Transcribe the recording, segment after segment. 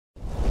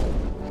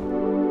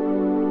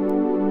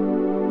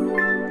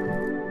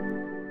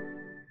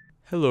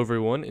Hello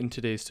everyone, in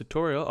today's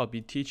tutorial I'll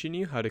be teaching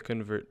you how to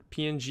convert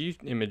PNG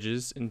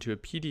images into a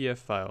PDF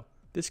file.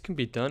 This can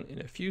be done in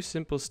a few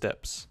simple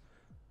steps.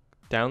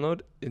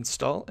 Download,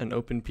 install, and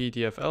open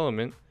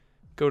PDFelement,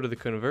 go to the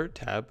Convert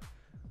tab,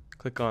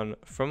 click on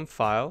From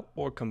File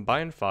or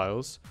Combine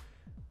Files,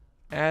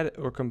 add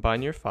or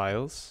combine your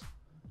files,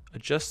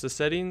 adjust the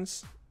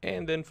settings,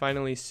 and then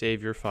finally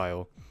save your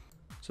file.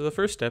 So the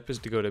first step is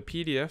to go to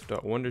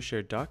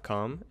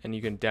pdf.wondershare.com and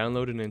you can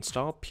download and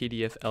install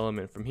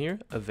PDFelement from here,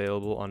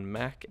 available on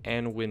Mac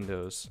and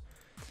Windows.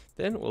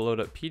 Then we'll load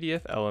up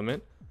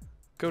PDFelement,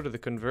 go to the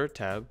Convert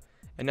tab,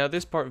 and now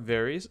this part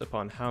varies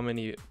upon how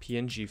many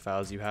PNG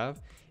files you have.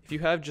 If you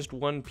have just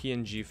one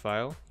PNG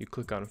file, you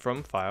click on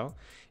From File.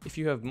 If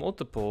you have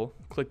multiple,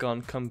 click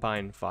on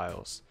Combine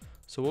Files.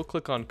 So we'll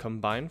click on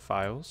Combine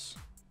Files,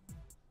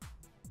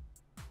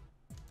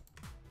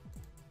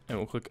 and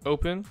we'll click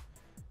Open.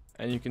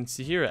 And you can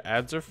see here it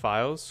adds our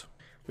files.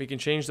 We can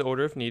change the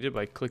order if needed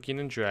by clicking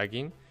and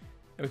dragging,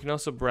 and we can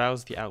also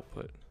browse the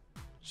output.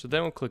 So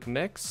then we'll click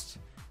Next,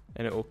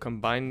 and it will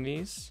combine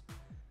these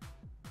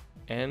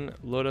and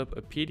load up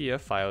a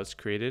PDF file it's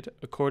created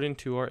according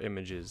to our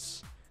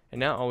images. And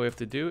now all we have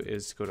to do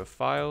is go to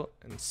File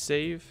and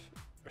Save,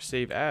 or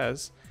Save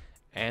As,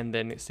 and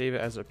then save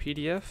it as a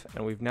PDF,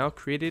 and we've now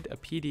created a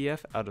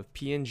PDF out of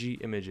PNG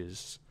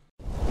images.